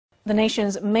The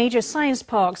nation's major science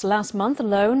parks last month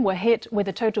alone were hit with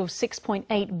a total of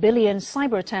 6.8 billion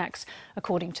cyber attacks,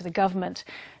 according to the government.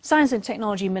 Science and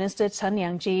Technology Minister Chen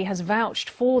Liang-gee has vouched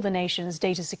for the nation's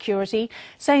data security,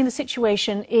 saying the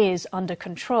situation is under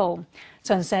control.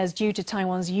 Chen says due to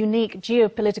Taiwan's unique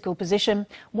geopolitical position,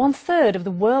 1/3 of the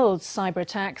world's cyber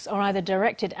attacks are either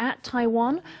directed at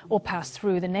Taiwan or pass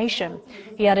through the nation.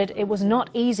 He added it was not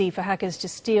easy for hackers to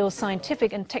steal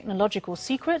scientific and technological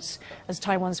secrets, as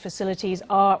Taiwan's facilities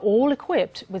are all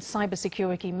equipped with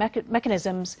cybersecurity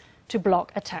mechanisms to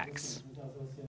block attacks.